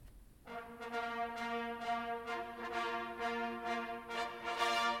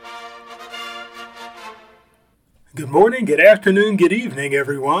Good morning, good afternoon, good evening,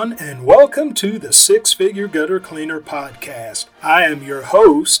 everyone, and welcome to the Six Figure Gutter Cleaner Podcast. I am your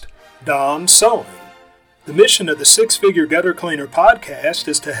host, Don Sulling. The mission of the Six Figure Gutter Cleaner Podcast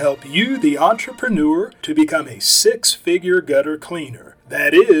is to help you, the entrepreneur, to become a six-figure gutter cleaner.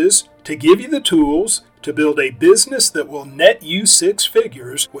 That is, to give you the tools to build a business that will net you six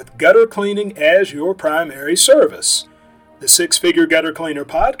figures with gutter cleaning as your primary service. The Six Figure Gutter Cleaner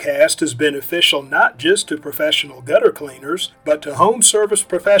Podcast is beneficial not just to professional gutter cleaners, but to home service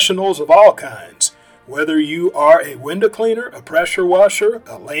professionals of all kinds. Whether you are a window cleaner, a pressure washer,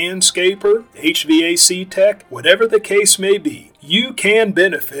 a landscaper, HVAC tech, whatever the case may be, you can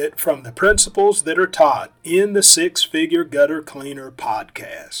benefit from the principles that are taught in the Six Figure Gutter Cleaner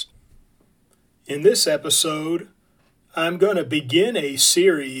Podcast. In this episode, I'm going to begin a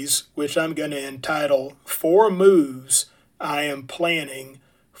series which I'm going to entitle 4 Moves I Am Planning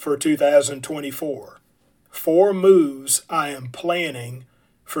for 2024. 4 moves I am planning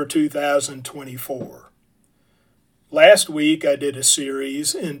for 2024. Last week I did a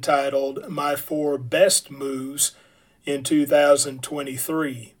series entitled My 4 Best Moves in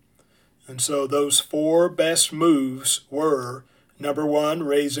 2023. And so those 4 best moves were: number 1,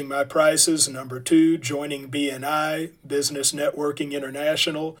 raising my prices. Number 2, joining BNI, Business Networking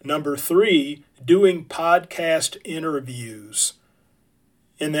International. Number 3, doing podcast interviews.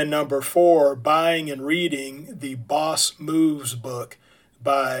 And then number 4, buying and reading the Boss Moves book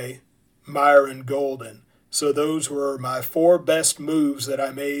by Myron Golden. So those were my 4 best moves that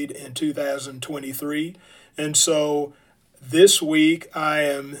I made in 2023. And so this week I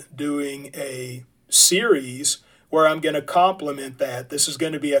am doing a series where I'm going to complement that. This is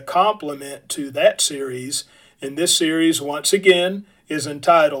going to be a complement to that series. And this series, once again, is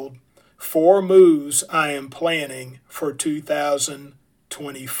entitled 4 Moves I Am Planning for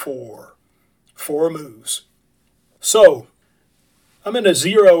 2024. 4 moves. So, I'm going to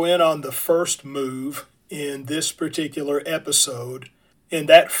zero in on the first move in this particular episode. And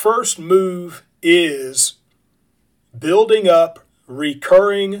that first move is building up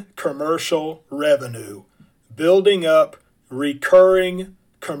recurring commercial revenue. Building up recurring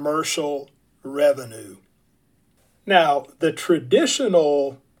commercial revenue. Now, the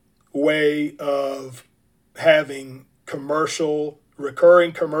traditional way of having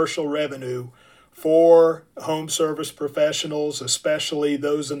recurring commercial revenue for home service professionals, especially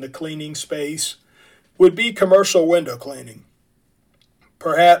those in the cleaning space, would be commercial window cleaning.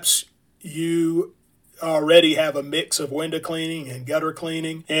 Perhaps you already have a mix of window cleaning and gutter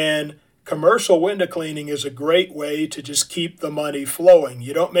cleaning, and commercial window cleaning is a great way to just keep the money flowing.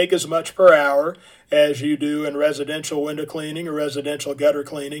 You don't make as much per hour as you do in residential window cleaning or residential gutter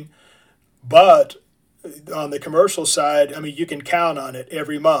cleaning, but on the commercial side, you can count on it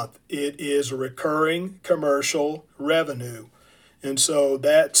every month. It is recurring commercial revenue. And so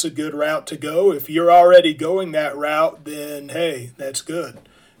that's a good route to go. If you're already going that route, then hey, that's good.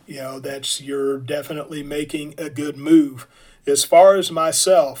 You're definitely making a good move. As far as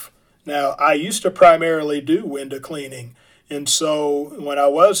myself, now, I used to primarily do window cleaning, and so when I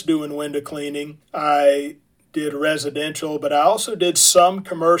was doing window cleaning, I did residential, but I also did some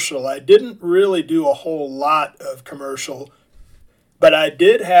commercial. I didn't really do a whole lot of commercial, but I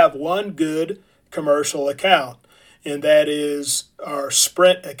did have one good commercial account, and that is our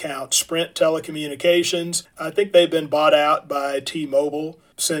Sprint account, Sprint Telecommunications. I think they've been bought out by T-Mobile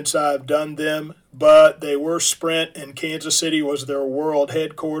since I've done them, but they were Sprint, and Kansas City was their world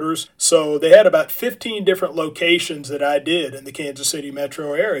headquarters. So they had about 15 different locations that I did in the Kansas City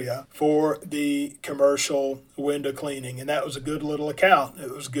metro area for the commercial window cleaning, and that was a good little account. It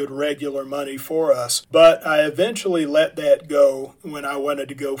was good regular money for us. But I eventually let that go when I wanted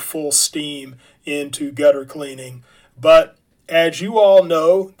to go full steam into gutter cleaning. But as you all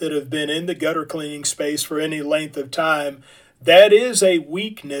know that have been in the gutter cleaning space for any length of time, that is a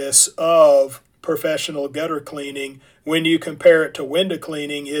weakness of professional gutter cleaning when you compare it to window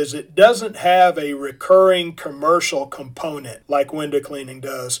cleaning, is it doesn't have a recurring commercial component like window cleaning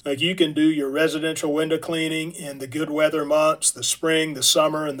does. Like, you can do your residential window cleaning in the good weather months, the spring, the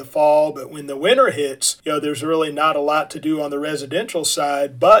summer, and the fall, but when the winter hits, there's really not a lot to do on the residential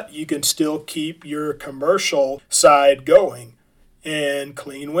side, but you can still keep your commercial side going and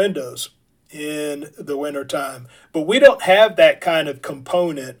clean windows in the wintertime. But we don't have that kind of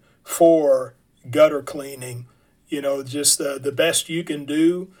component for gutter cleaning. Just the best you can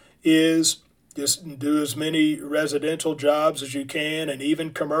do is just do as many residential jobs as you can, and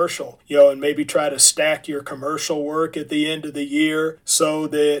even commercial, and maybe try to stack your commercial work at the end of the year so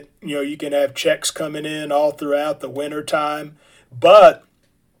that, you can have checks coming in all throughout the wintertime. But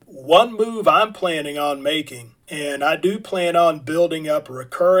one move I'm planning on making, and I do plan on building up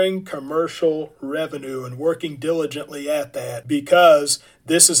recurring commercial revenue and working diligently at that, because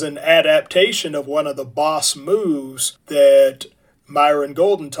this is an adaptation of one of the boss moves that Myron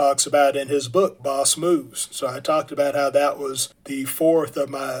Golden talks about in his book, Boss Moves. So I talked about how that was the fourth of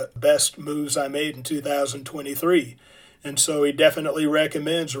my best moves I made in 2023. And so he definitely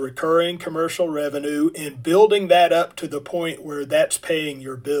recommends recurring commercial revenue and building that up to the point where that's paying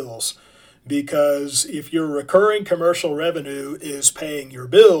your bills. Because if your recurring commercial revenue is paying your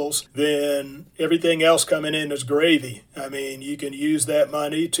bills, then everything else coming in is gravy. I mean, you can use that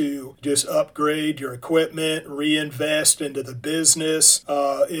money to just upgrade your equipment, reinvest into the business.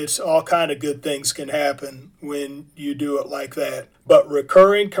 It's all kind of good things can happen when you do it like that. But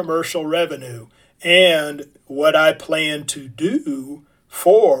recurring commercial revenue, and what I plan to do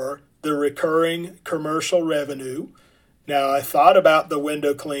for the recurring commercial revenue. Now, I thought about the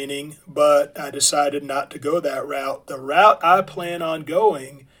window cleaning, but I decided not to go that route. The route I plan on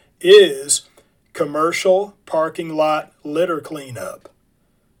going is commercial parking lot litter cleanup.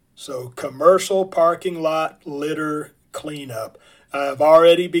 So, commercial parking lot litter cleanup. I've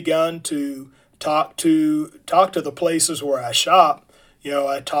already begun to talk to the places where I shop.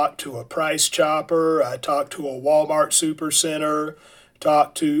 I talked to a Price Chopper, I talked to a Walmart Supercenter,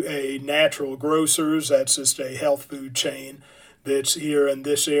 talked to a Natural Grocers, that's just a health food chain that's here in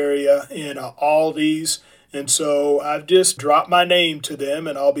this area, in Aldi's. And so I've just dropped my name to them,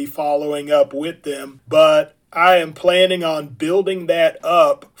 and I'll be following up with them. But I am planning on building that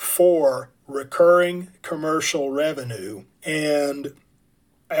up for recurring commercial revenue. And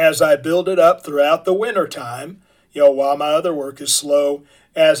as I build it up throughout the wintertime, while my other work is slow,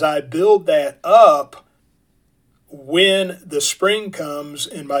 as I build that up, when the spring comes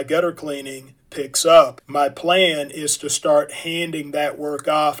and my gutter cleaning picks up, my plan is to start handing that work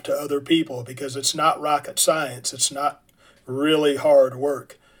off to other people, because it's not rocket science. It's not really hard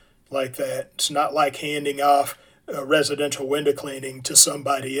work like that. It's not like handing off residential window cleaning to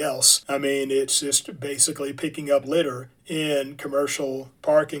somebody else. I mean, it's just basically picking up litter in commercial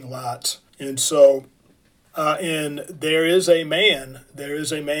parking lots. And so and there is a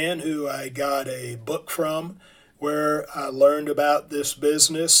man who I got a book from where I learned about this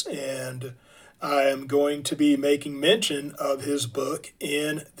business, and I am going to be making mention of his book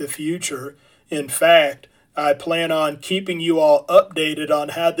in the future. In fact, I plan on keeping you all updated on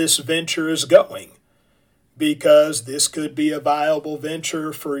how this venture is going, because this could be a viable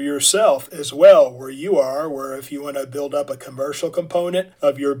venture for yourself as well, where you are, where if you want to build up a commercial component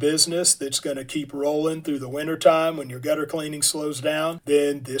of your business that's going to keep rolling through the wintertime when your gutter cleaning slows down,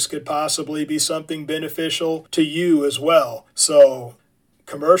 then this could possibly be something beneficial to you as well. So,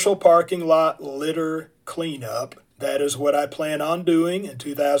 commercial parking lot litter cleanup, that is what I plan on doing in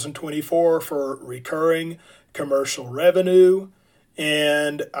 2024 for recurring commercial revenue.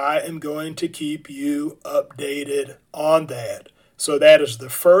 And I am going to keep you updated on that. So that is the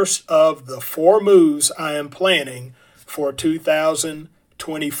first of the 4 moves I am planning for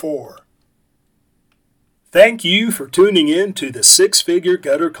 2024. Thank you for tuning in to the Six Figure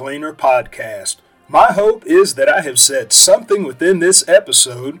Gutter Cleaner podcast. My hope is that I have said something within this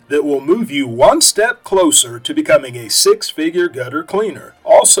episode that will move you one step closer to becoming a six-figure gutter cleaner.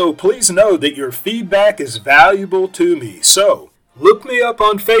 Also, please know that your feedback is valuable to me. So, look me up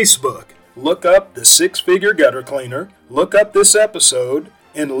on Facebook, look up the Six Figure Gutter Cleaner, look up this episode,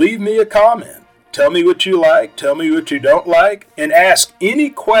 and leave me a comment. Tell me what you like, tell me what you don't like, and ask any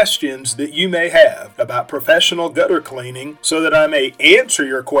questions that you may have about professional gutter cleaning so that I may answer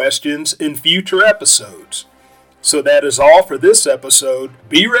your questions in future episodes. So that is all for this episode.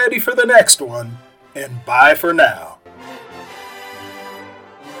 Be ready for the next one, and bye for now.